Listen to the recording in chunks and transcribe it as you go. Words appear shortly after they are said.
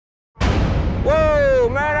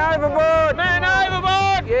overboard! Man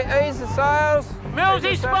overboard! Yeah, ease the sails.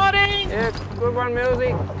 Millsy spotting! Yeah, good one,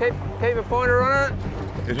 Millsy. Keep a pointer on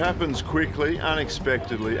it. It happens quickly,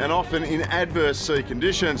 unexpectedly, and often in adverse sea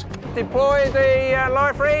conditions. Deploy the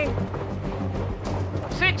life ring.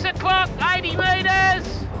 6 o'clock, 80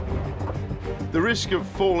 metres! The risk of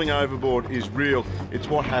falling overboard is real. It's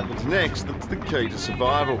what happens next that's the key to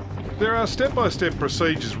survival. There are step-by-step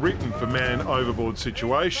procedures written for man overboard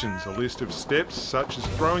situations, a list of steps such as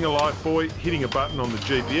throwing a life buoy, hitting a button on the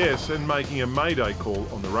GPS and making a mayday call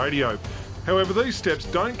on the radio. However, these steps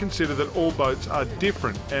don't consider that all boats are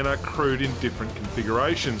different and are crewed in different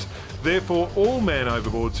configurations. Therefore, all man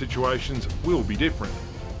overboard situations will be different.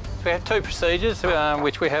 We have two procedures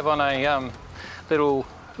which we have on a little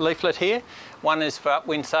leaflet here. One is for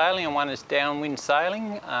upwind sailing and one is downwind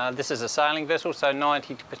sailing. This is a sailing vessel, so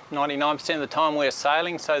 99% of the time we're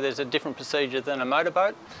sailing, so there's a different procedure than a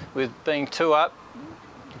motorboat. With being two up,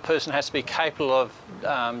 the person has to be capable of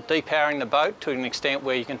depowering the boat to an extent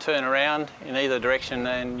where you can turn around in either direction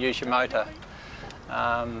and use your motor.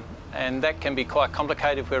 And that can be quite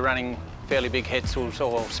complicated if we're running fairly big headsails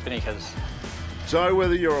or spinnakers. So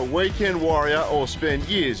whether you're a weekend warrior or spend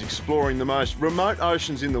years exploring the most remote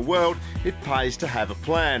oceans in the world, it pays to have a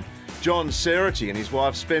plan. John Serity and his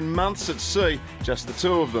wife spend months at sea, just the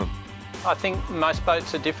two of them. I think most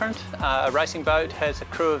boats are different. A racing boat has a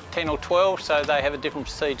crew of 10 or 12, so they have a different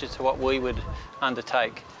procedure to what we would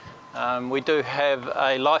undertake. We do have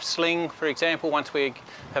a life sling, for example, once we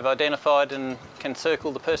have identified and can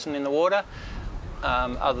circle the person in the water.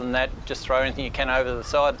 Other than that, just throw anything you can over the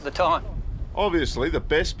side at the time. Obviously, the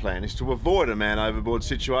best plan is to avoid a man overboard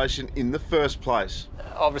situation in the first place.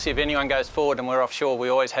 Obviously, if anyone goes forward and we're offshore, we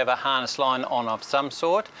always have a harness line on of some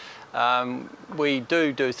sort. We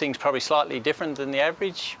do things probably slightly different than the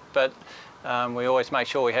average, but we always make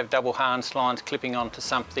sure we have double harness lines clipping onto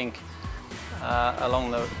something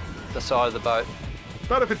along the side of the boat.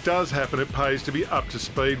 But if it does happen, it pays to be up to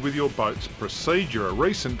speed with your boat's procedure. A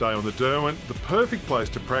recent day on the Derwent, the perfect place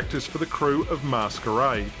to practice for the crew of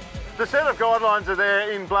Masquerade. The set of guidelines are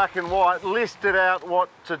there in black and white, listed out what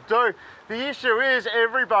to do. The issue is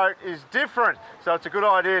every boat is different, so it's a good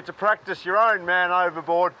idea to practice your own man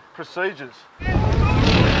overboard procedures.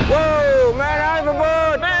 Whoa, man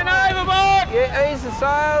overboard! Man overboard! Yeah, ease the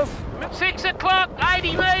sails. 6 o'clock,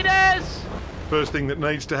 80 metres! First thing that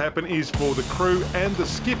needs to happen is for the crew and the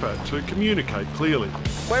skipper to communicate clearly.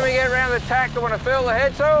 When we get around the tack, I want to fill the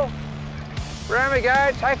headsail. Round we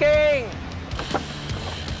go, tacking.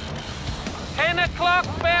 10 o'clock,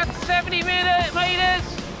 about 70 metres.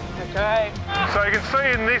 Okay. So you can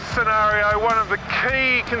see in this scenario, one of the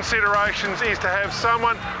key considerations is to have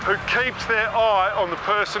someone who keeps their eye on the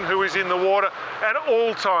person who is in the water at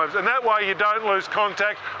all times, and that way you don't lose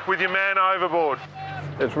contact with your man overboard.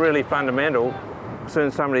 It's really fundamental, as soon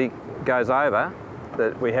as somebody goes over,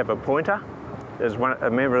 that we have a pointer. There's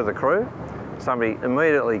a member of the crew. Somebody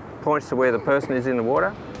immediately points to where the person is in the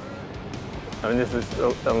water. I mean, this is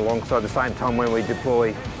alongside the same time when we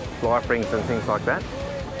deploy life rings and things like that.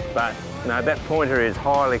 But no, that pointer is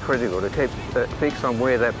highly critical to keep fixed on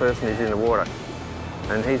where that person is in the water.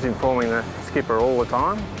 And he's informing the skipper all the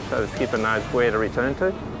time, so the skipper knows where to return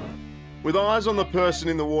to. With eyes on the person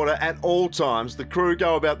in the water at all times, the crew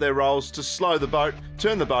go about their roles to slow the boat,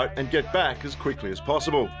 turn the boat and get back as quickly as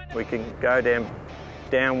possible. We can go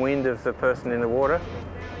downwind of the person in the water,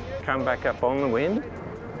 come back up on the wind,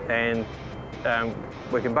 and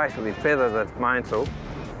we can basically feather the mainsail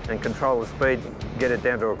and control the speed, get it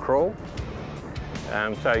down to a crawl.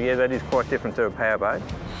 So yeah, that is quite different to a powerboat.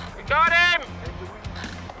 We got him!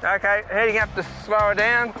 Okay, heading up to slow her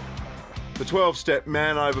down. The 12-step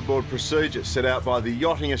man overboard procedure set out by the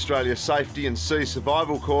Yachting Australia Safety and Sea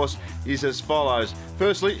Survival course is as follows.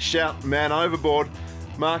 Firstly, shout man overboard,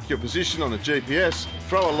 mark your position on the GPS,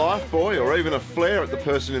 throw a life buoy or even a flare at the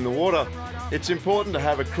person in the water. It's important to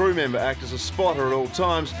have a crew member act as a spotter at all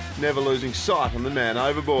times, never losing sight on the man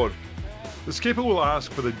overboard. The skipper will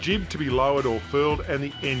ask for the jib to be lowered or furled and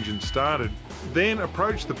the engine started. Then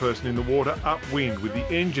approach the person in the water upwind with the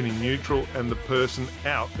engine in neutral and the person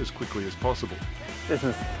out as quickly as possible. This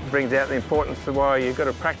brings out the importance of why you've got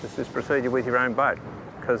to practice this procedure with your own boat,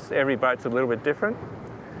 because every boat's a little bit different.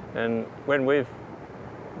 And when we've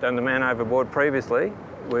done the man overboard previously,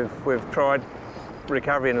 we've tried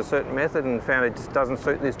recovery in a certain method and found it just doesn't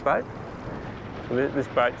suit this boat. This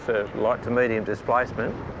boat's a light to medium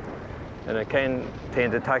displacement, and it can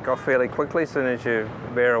tend to take off fairly quickly as soon as you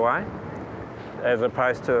bear away, as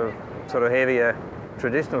opposed to a sort of heavier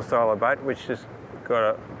traditional style of boat, which has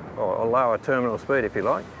got a lower terminal speed, if you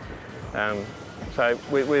like. So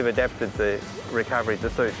we've adapted the recovery to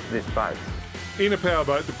suit this boat. In a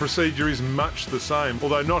powerboat, the procedure is much the same,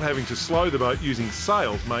 although not having to slow the boat using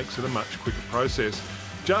sails makes it a much quicker process.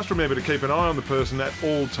 Just remember to keep an eye on the person at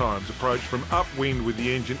all times. Approach from upwind with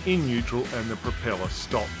the engine in neutral and the propeller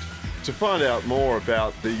stopped. To find out more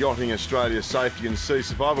about the Yachting Australia Safety and Sea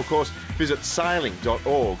Survival course, visit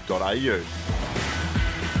sailing.org.au.